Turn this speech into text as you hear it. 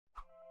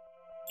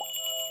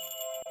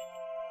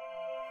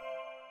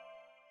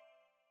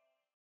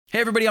Hey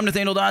everybody, I'm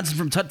Nathaniel Dodson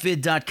from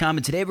tutvid.com,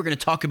 and today we're going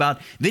to talk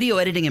about video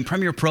editing in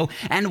Premiere Pro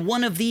and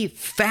one of the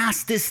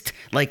fastest,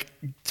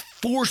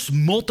 force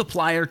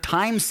multiplier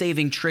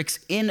time-saving tricks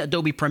in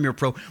Adobe Premiere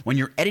Pro when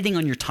you're editing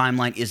on your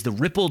timeline is the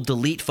ripple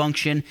delete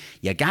function.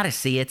 You gotta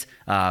see it.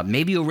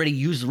 Maybe you already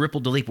use the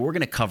ripple delete, but we're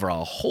gonna cover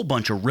a whole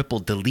bunch of ripple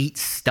delete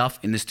stuff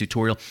in this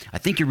tutorial. I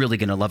think you're really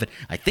gonna love it.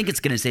 I think it's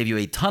gonna save you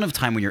a ton of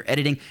time when you're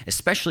editing,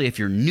 especially if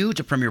you're new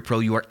to Premiere Pro.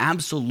 You are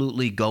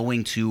absolutely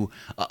going to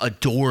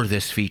adore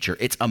this feature.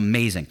 It's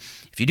amazing.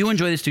 If you do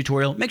enjoy this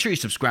tutorial, make sure you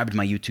subscribe to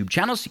my YouTube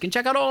channel so you can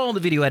check out all the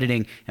video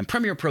editing and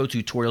Premiere Pro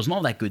tutorials and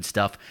all that good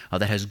stuff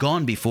that has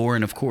gone before.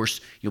 And of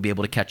course, you'll be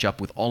able to catch up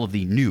with all of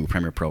the new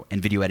Premiere Pro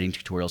and video editing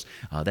tutorials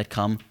that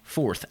come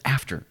forth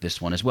after this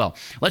one as well.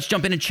 Let's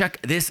jump in and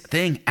check this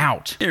thing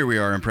out. Here we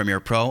are in Premiere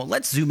Pro.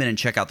 Let's zoom in and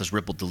check out this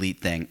ripple delete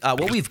thing.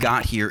 What we've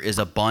got here is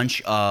a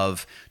bunch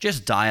of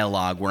just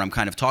dialogue where I'm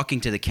kind of talking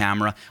to the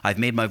camera. I've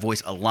made my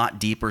voice a lot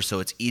deeper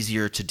so it's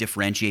easier to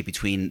differentiate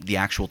between the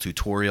actual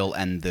tutorial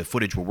and the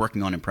footage we're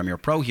working on in Premiere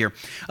Pro here.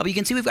 But you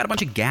can see we've got a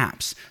bunch of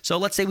gaps. So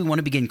let's say we want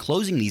to begin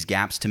closing these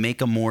gaps to make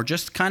a more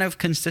just kind of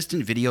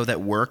consistent video that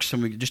works,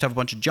 and we just have a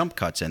bunch of jump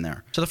cuts in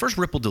there. So the first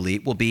ripple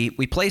delete will be,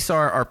 we place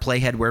our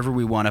playhead wherever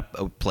we want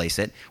to place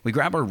it. We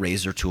grab our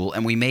razor tool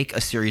and we make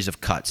a series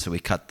of cuts. So we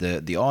cut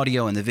the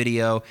audio and the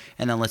video,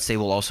 and then let's say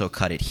we'll also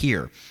cut it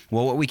here.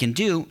 Well, what we can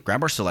do,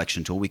 grab our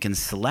selection tool, we can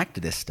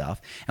select this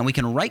stuff, and we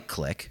can right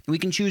click, and we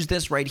can choose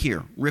this right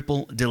here,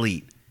 ripple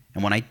delete.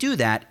 And when I do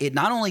that, it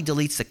not only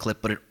deletes the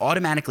clip, but it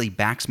automatically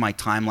backs my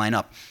timeline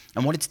up.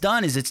 And what it's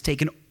done is it's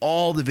taken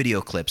all the video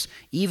clips,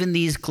 even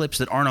these clips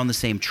that aren't on the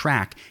same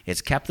track,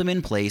 it's kept them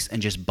in place and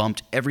just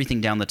bumped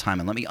everything down the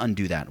timeline. Let me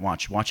undo that.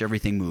 Watch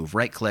everything move.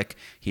 Right click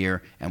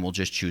here, and we'll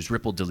just choose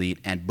ripple delete,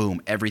 and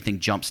boom, everything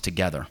jumps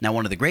together. Now,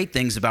 one of the great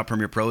things about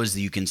Premiere Pro is that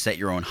you can set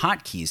your own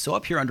hotkeys. So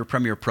up here under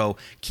Premiere Pro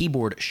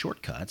keyboard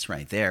shortcuts,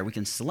 right there, we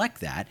can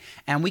select that,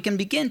 and we can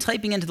begin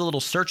typing into the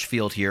little search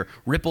field here,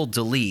 ripple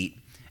delete.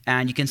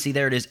 And you can see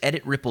there it is,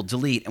 edit, ripple,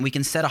 delete, and we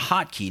can set a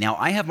hotkey. Now,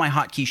 I have my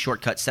hotkey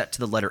shortcut set to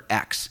the letter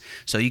X,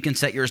 so you can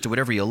set yours to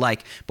whatever you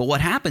like. But what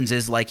happens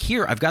is, like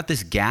here, I've got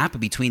this gap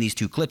between these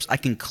two clips. I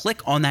can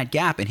click on that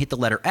gap and hit the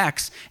letter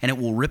X, and it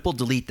will ripple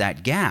delete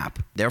that gap,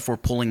 therefore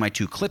pulling my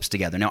two clips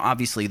together. Now,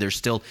 obviously, there's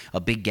still a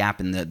big gap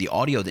in the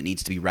audio that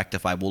needs to be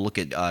rectified. We'll look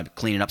at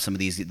cleaning up some of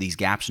these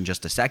gaps in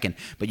just a second,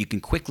 but you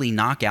can quickly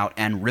knock out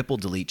and ripple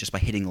delete just by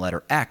hitting the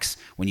letter X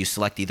when you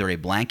select either a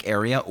blank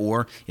area,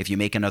 or if you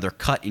make another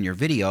cut in your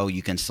video,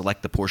 you can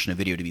select the portion of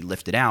video to be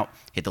lifted out,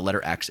 hit the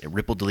letter X, it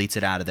ripple deletes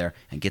it out of there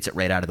and gets it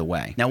right out of the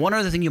way. Now, one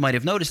other thing you might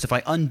have noticed, if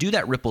I undo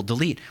that ripple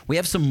delete, we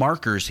have some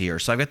markers here.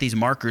 So I've got these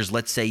markers.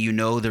 Let's say you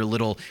know they're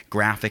little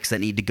graphics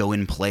that need to go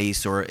in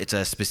place, or it's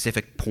a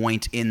specific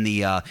point in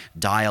the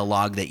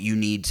dialogue that you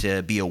need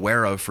to be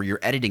aware of for your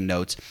editing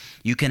notes.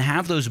 You can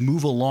have those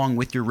move along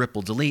with your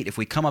ripple delete. If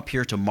we come up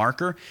here to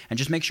marker and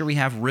just make sure we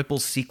have ripple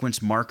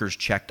sequence markers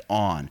checked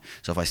on.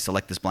 So if I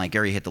select this blank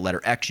area, hit the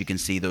letter X, you can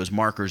see those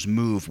markers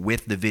move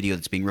with the video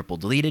that's being ripple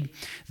deleted.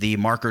 The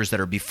markers that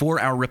are before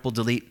our ripple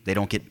delete, they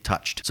don't get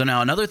touched. So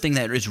now another thing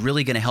that is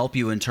really going to help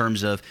you in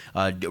terms of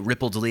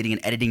ripple deleting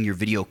and editing your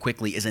video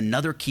quickly is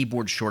another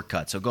keyboard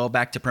shortcut. So go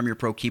back to Premiere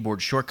Pro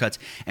keyboard shortcuts,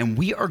 and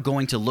we are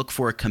going to look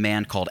for a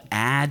command called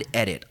add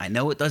edit. I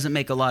know it doesn't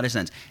make a lot of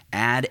sense.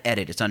 Add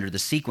edit. It's under the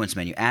sequence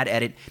menu. Add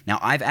edit. Now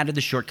I've added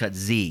the shortcut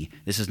Z.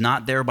 This is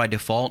not there by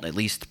default, at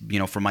least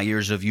for my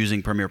years of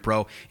using Premiere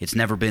Pro. It's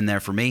never been there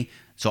for me.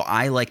 So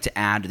I like to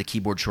add the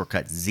keyboard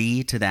shortcut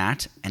Z to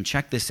that, and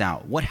check this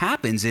out. What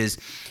happens is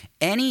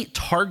any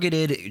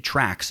targeted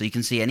track, so you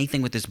can see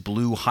anything with this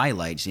blue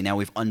highlight, see now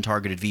we've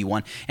untargeted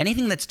V1,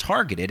 anything that's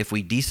targeted, if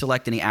we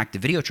deselect any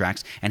active video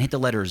tracks and hit the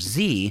letter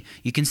Z,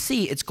 you can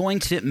see it's going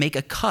to make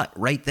a cut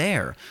right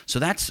there. So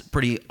that's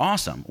pretty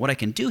awesome. What I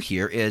can do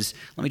here is,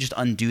 let me just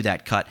undo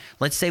that cut.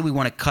 Let's say we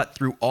want to cut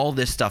through all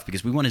this stuff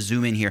because we want to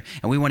zoom in here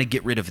and we want to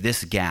get rid of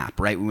this gap,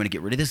 right? We want to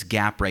get rid of this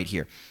gap right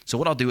here. So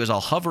what I'll do is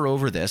I'll hover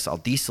over this, I'll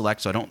deselect,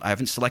 so I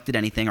haven't selected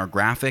anything, our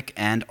graphic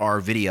and our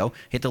video,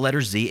 hit the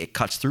letter Z, it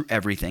cuts through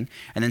everything,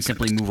 and then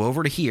simply move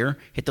over to here,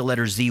 hit the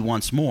letter Z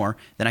once more,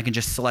 then I can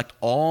just select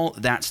all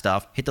that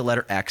stuff, hit the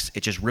letter X,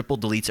 it just ripple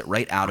deletes it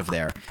right out of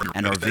there,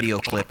 and our video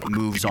clip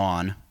moves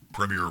on.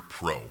 Premiere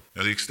Pro.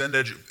 Now the extend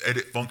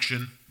edit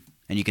function,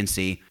 and you can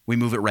see we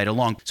move it right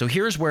along. So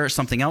here's where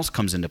something else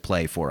comes into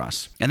play for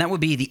us, and that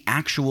would be the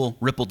actual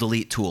ripple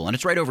delete tool, and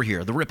it's right over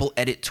here, the ripple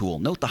edit tool.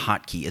 Note the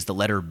hotkey is the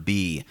letter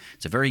B.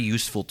 It's a very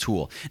useful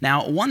tool.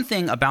 Now, one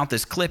thing about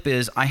this clip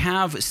is I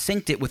have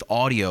synced it with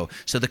audio,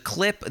 so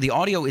the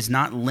audio is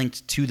not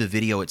linked to the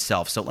video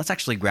itself. So let's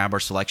actually grab our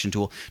selection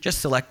tool,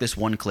 just select this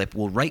one clip,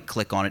 we'll right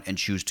click on it and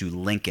choose to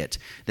link it.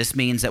 This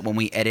means that when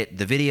we edit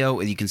the video,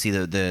 you can see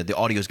the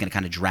audio is going to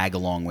kind of drag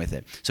along with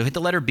it. So hit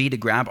the letter B to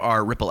grab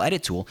our ripple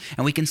edit tool,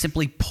 and we can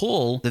simply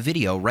pull the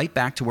video right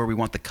back to where we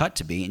want the cut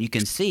to be, and you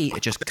can see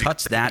it just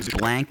cuts that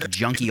blank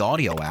junky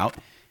audio out.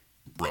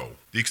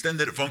 The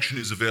extend edit function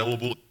is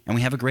available. And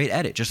we have a great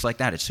edit just like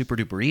that. It's super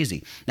duper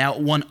easy. Now,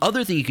 one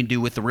other thing you can do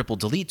with the ripple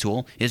delete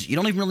tool is you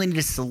don't even really need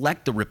to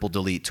select the ripple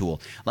delete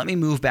tool. Let me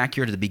move back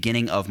here to the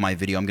beginning of my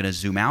video. I'm going to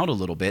zoom out a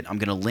little bit. I'm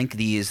going to link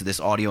this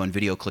audio and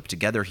video clip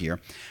together here.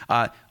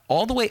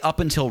 All the way up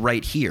until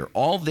right here,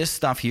 all this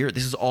stuff here,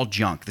 this is all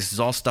junk. This is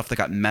all stuff that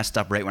got messed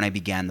up right when I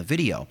began the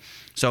video.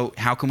 So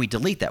how can we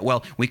delete that?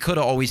 Well, we could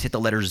always hit the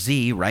letter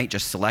Z, right?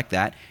 Just select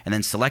that and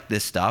then select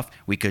this stuff.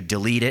 We could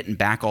delete it and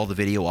back all the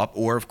video up.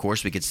 Or, of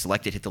course, we could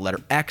select it, hit the letter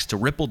X to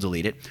ripple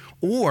delete it.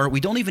 Or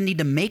we don't even need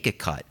to make a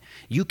cut.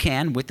 You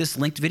can, with this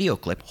linked video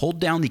clip, hold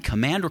down the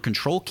Command or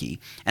Control key,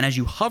 and as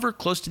you hover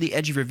close to the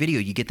edge of your video,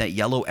 you get that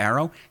yellow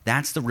arrow.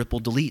 That's the ripple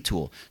delete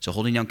tool. So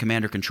holding down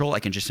Command or Control, I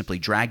can just simply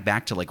drag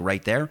back to like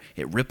right there.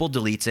 It ripple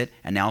deletes it,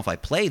 and now if I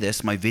play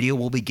this, my video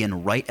will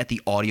begin right at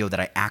the audio that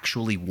I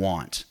actually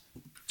want.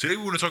 Today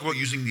we want to talk about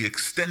using the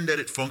extend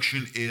edit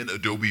function in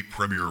Adobe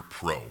Premiere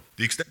Pro.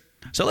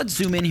 So let's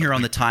zoom in here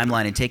on the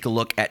timeline and take a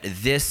look at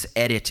this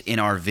edit in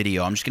our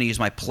video. I'm just going to use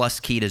my plus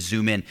key to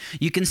zoom in.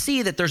 You can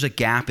see that there's a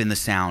gap in the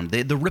sound.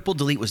 The ripple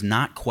delete was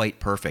not quite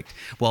perfect.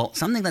 Well,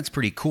 something that's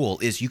pretty cool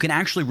is you can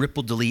actually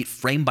ripple delete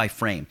frame by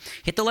frame.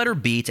 Hit the letter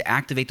B to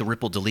activate the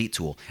ripple delete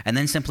tool, and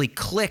then simply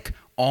click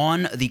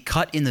on the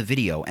cut in the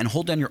video and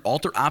hold down your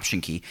Alt or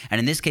Option key. And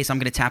in this case, I'm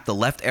going to tap the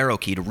left arrow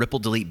key to ripple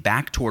delete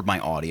back toward my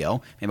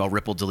audio. Maybe I'll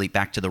ripple delete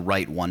back to the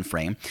right one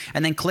frame.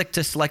 And then click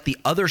to select the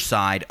other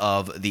side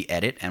of the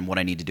edit. And what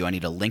I need to do, I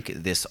need to link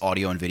this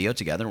audio and video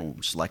together.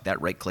 We'll select that,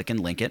 right click and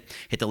link it.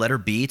 Hit the letter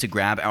B to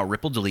grab our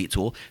ripple delete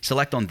tool.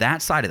 Select on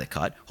that side of the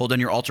cut. Hold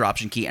down your Alt or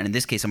Option key. And in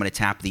this case, I'm going to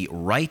tap the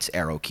right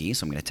arrow key.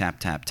 So I'm going to tap,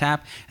 tap,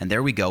 tap. And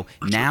there we go.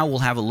 Now we'll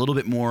have a little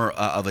bit more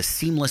of a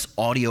seamless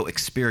audio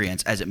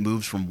experience as it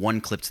moves from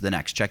one clip to the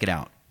next. Check it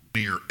out.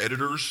 Your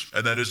editors,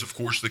 and that is of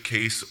course the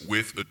case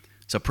with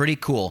So pretty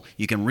cool.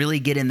 You can really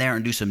get in there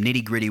and do some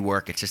nitty-gritty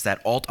work. It's just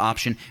that Alt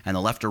Option and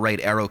the left or right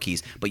arrow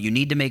keys. But you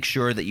need to make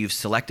sure that you've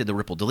selected the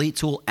ripple delete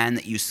tool and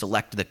that you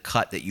select the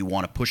cut that you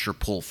want to push or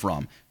pull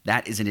from.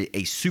 That is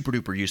a super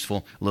duper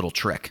useful little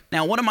trick.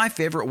 Now, one of my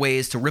favorite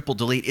ways to ripple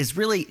delete is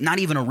really not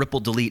even a ripple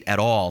delete at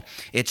all.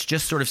 It's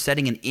just sort of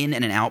setting an in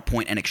and an out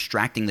point and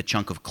extracting the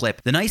chunk of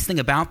clip. The nice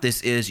thing about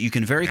this is you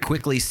can very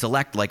quickly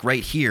select, like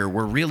right here,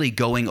 we're really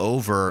going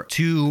over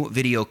 2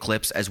 video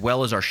clips as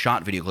well as our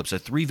shot video clips. So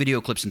 3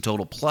 video clips in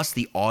total plus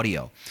the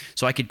audio.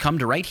 So I could come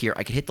to right here,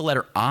 I could hit the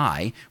letter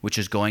I, which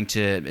is going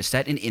to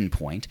set an in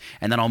point,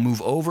 and then I'll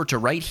move over to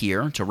right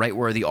here, to right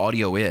where the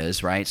audio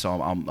is, right? So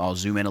I'll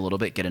zoom in a little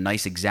bit, get a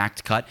nice exact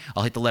cut.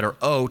 I'll hit the letter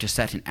O to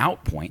set an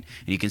out point,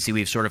 and you can see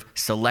we've sort of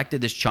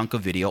selected this chunk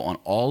of video on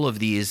all of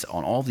these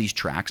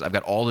tracks. I've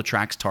got all the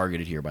tracks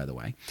targeted here, by the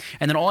way.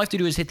 And then all I have to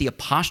do is hit the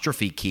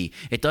apostrophe key.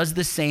 It does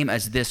the same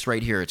as this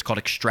right here. It's called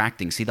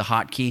extracting. See the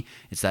hotkey?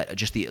 It's that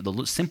just the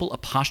simple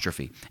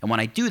apostrophe. And when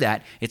I do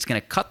that, it's going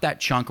to cut that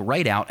chunk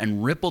right out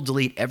and ripple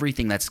delete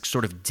everything that's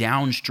sort of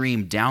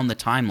downstream down the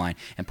timeline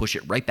and push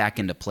it right back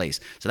into place.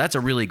 So that's a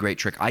really great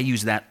trick. I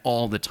use that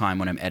all the time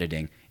when I'm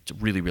editing. It's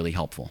really, really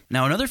helpful.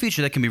 Now, another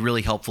feature that can be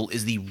really helpful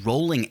is the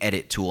rolling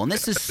edit tool. And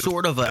this is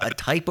sort of a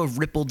type of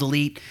ripple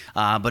delete,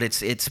 but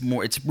it's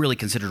really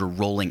considered a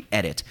rolling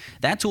edit.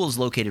 That tool is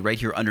located right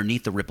here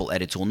underneath the ripple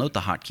edit tool. Note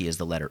the hotkey is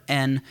the letter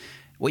N.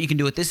 What you can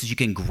do with this is you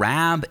can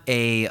grab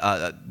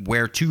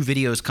where 2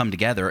 videos come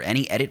together,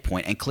 any edit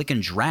point, and click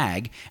and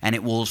drag, and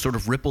it will sort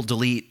of ripple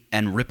delete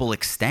and ripple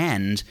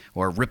extend,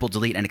 or ripple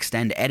delete and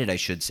extend edit, I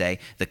should say,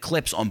 the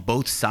clips on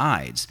both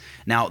sides.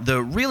 Now,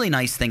 the really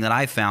nice thing that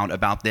I found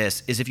about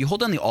this is if you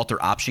hold down the Alt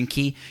or Option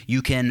key,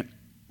 you can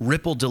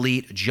ripple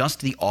delete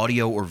just the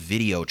audio or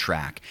video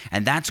track.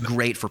 And that's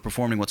great for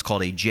performing what's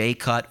called a J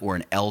cut or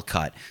an L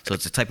cut. So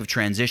it's a type of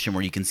transition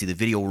where you can see the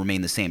video will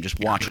remain the same. Just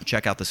watch and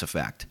check out this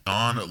effect.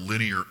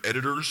 Non-linear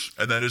editors,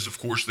 and that is of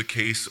course the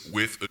case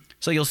with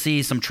So you'll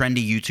see some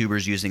trendy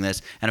YouTubers using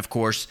this, and of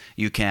course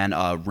you can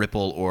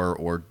ripple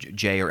or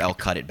J or L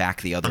cut it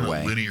back the other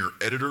way. Linear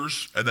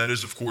editors, and that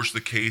is of course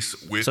the case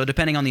with So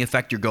depending on the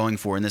effect you're going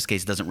for, in this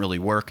case it doesn't really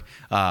work,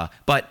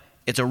 but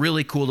it's a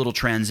really cool little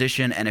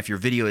transition, and if your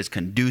video is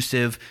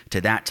conducive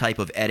to that type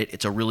of edit,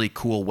 it's a really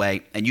cool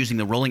way. And using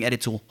the rolling edit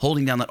tool,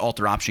 holding down that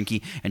Alt or Option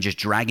key, and just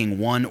dragging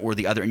one or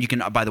the other, and you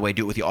can, by the way,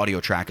 do it with the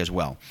audio track as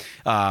well.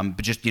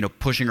 But just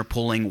pushing or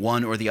pulling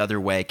one or the other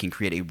way can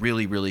create a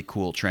really, really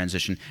cool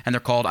transition. And they're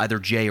called either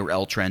J or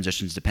L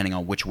transitions, depending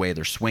on which way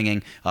they're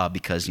swinging,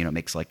 because it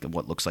makes like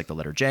what looks like the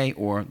letter J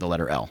or the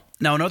letter L.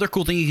 Now, another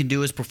cool thing you can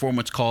do is perform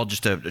what's called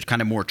just a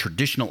kind of more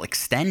traditional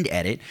extend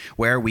edit,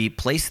 where we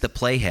place the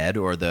playhead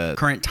or the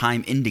current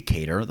time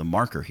indicator, the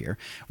marker here,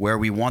 where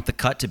we want the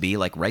cut to be,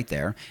 like right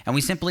there, and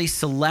we simply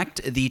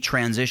select the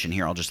transition.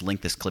 Here, I'll just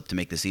link this clip to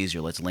make this easier.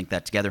 Let's link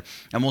that together,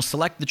 and we'll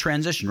select the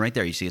transition right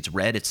there. You see it's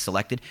red, it's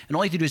selected, and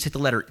all you have to do is hit the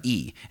letter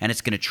E, and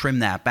it's going to trim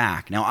that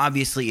back. Now,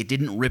 obviously, it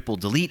didn't ripple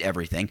delete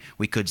everything.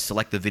 We could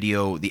select the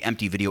video, the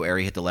empty video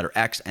area, hit the letter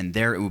X, and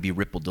there it would be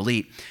ripple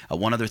delete.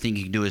 One other thing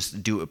you can do is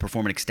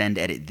perform an extend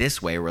edit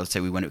this way, where let's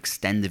say we want to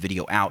extend the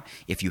video out.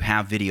 If you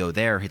have video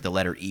there, hit the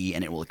letter E,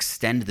 and it will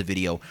extend the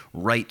video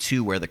right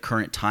to where the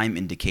current time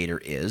indicator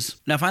is.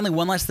 Now, finally,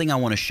 one last thing I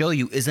want to show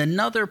you is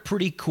another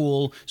pretty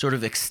cool sort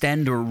of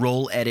extend or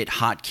roll edit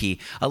hotkey.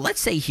 Let's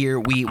say here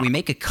we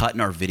make a cut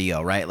in our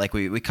video, right? Like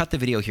we cut the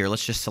video here.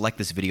 Let's just select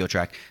this video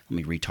track. Let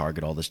me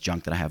retarget all this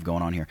junk that I have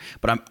going on here.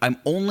 But I'm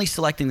only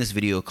selecting this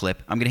video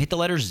clip. I'm going to hit the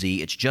letter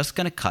Z. It's just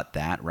going to cut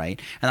that, right?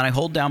 And then I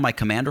hold down my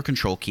Command or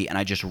Control key and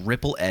I just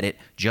ripple edit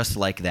just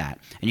like that.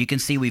 And you can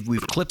see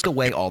we've clipped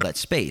away all that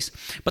space.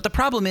 But the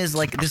problem is,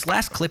 like, this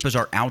last clip is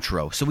our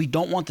outro, so we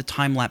don't want the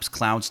time-lapse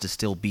clouds to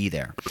still be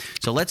there.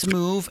 So let's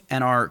move,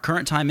 and our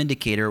current time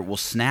indicator will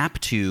snap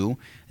to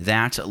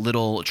that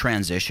little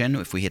transition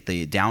if we hit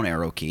the down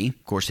arrow key.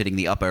 Of course, hitting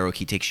the up arrow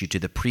key takes you to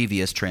the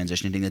previous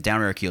transition. Hitting the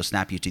down arrow key will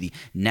snap you to the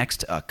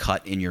next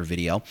cut in your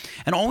video.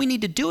 And all we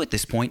need to do at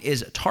this point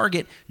is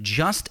target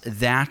just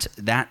that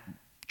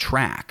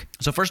track.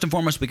 So first and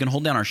foremost, we can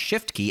hold down our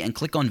Shift key and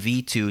click on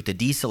V2 to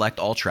deselect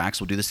all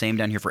tracks. We'll do the same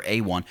down here for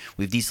A1.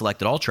 We've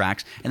deselected all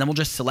tracks, and then we'll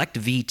just select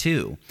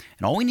V2.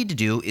 And all we need to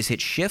do is hit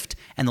Shift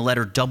and the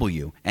letter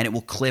W, and it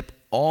will clip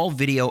all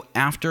video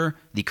after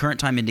the current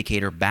time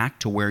indicator back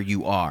to where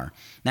you are.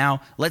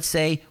 Now, let's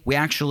say we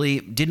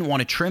actually didn't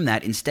want to trim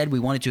that. Instead, we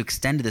wanted to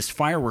extend this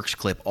fireworks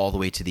clip all the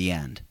way to the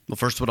end. Well,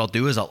 first what I'll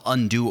do is I'll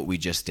undo what we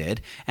just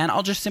did, and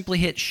I'll just simply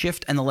hit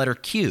Shift and the letter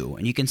Q.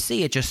 And you can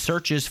see it just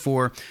searches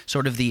for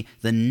sort of the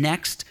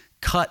next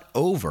cut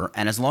over,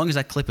 and as long as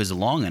that clip is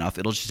long enough,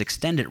 it'll just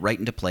extend it right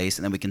into place,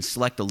 and then we can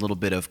select a little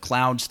bit of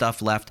cloud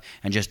stuff left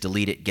and just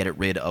delete it, get it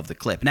rid of the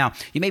clip. Now,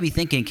 you may be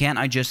thinking, can't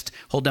I just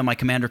hold down my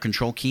Command or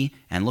Control key,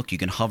 and look, you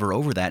can hover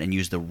over that and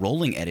use the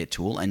rolling edit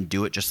tool and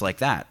do it just like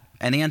that?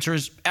 And the answer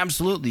is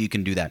absolutely you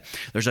can do that.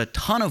 There's a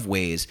ton of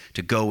ways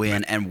to go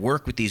in and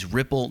work with these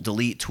ripple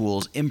delete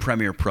tools in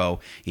Premiere Pro.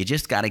 You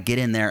just got to get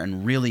in there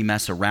and really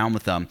mess around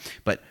with them.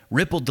 But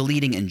ripple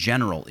deleting in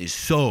general is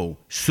so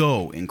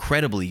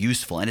incredibly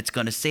useful, and it's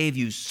going to save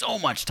you so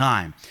much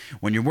time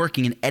when you're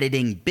working and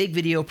editing big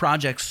video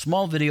projects,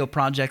 small video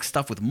projects,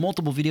 stuff with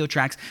multiple video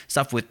tracks,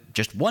 stuff with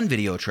just one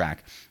video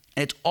track.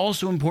 And it's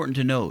also important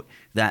to note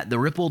that the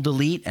ripple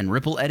delete and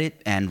ripple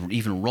edit and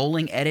even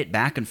rolling edit,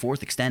 back and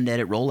forth, extend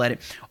edit, roll edit,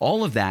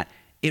 all of that,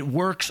 it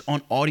works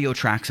on audio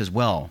tracks as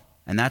well.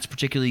 And that's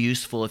particularly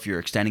useful if you're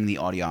extending the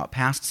audio out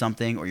past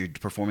something or you're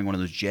performing one of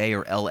those J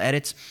or L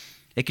edits.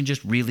 It can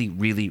just really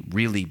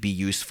be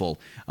useful.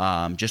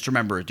 Just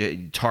remember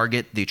to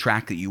target the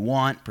track that you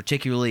want,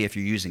 particularly if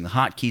you're using the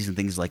hotkeys and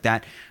things like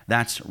that.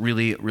 That's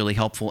really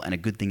helpful and a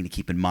good thing to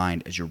keep in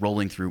mind as you're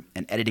rolling through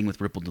and editing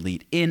with Ripple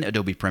Delete in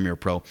Adobe Premiere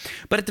Pro.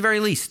 But at the very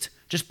least,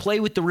 just play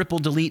with the Ripple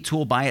Delete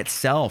tool by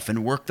itself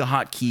and work the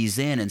hotkeys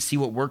in and see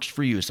what works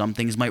for you. Some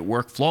things might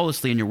work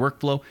flawlessly in your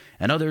workflow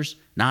and others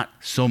not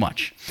so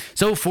much.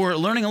 So for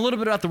learning a little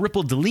bit about the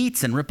Ripple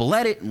Deletes and Ripple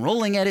Edit and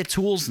rolling edit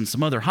tools and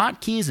some other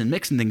hotkeys and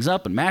mixing things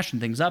up and mashing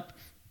things up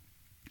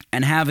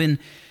and having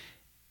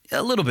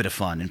a little bit of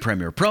fun in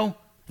Premiere Pro,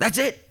 that's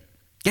it.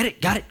 Get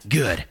it? Got it?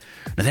 Good.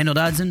 Nathaniel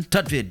Dodson,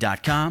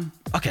 tutvid.com.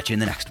 I'll catch you in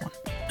the next one.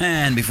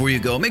 And before you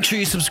go, make sure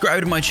you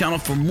subscribe to my channel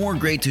for more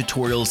great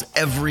tutorials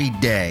every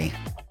day.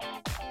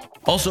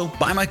 Also,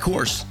 buy my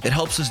course. It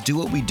helps us do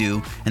what we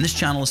do, and this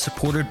channel is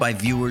supported by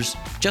viewers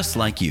just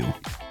like you.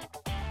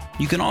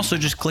 You can also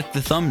just click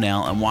the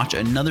thumbnail and watch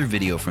another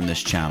video from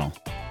this channel.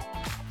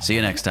 See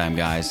you next time,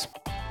 guys.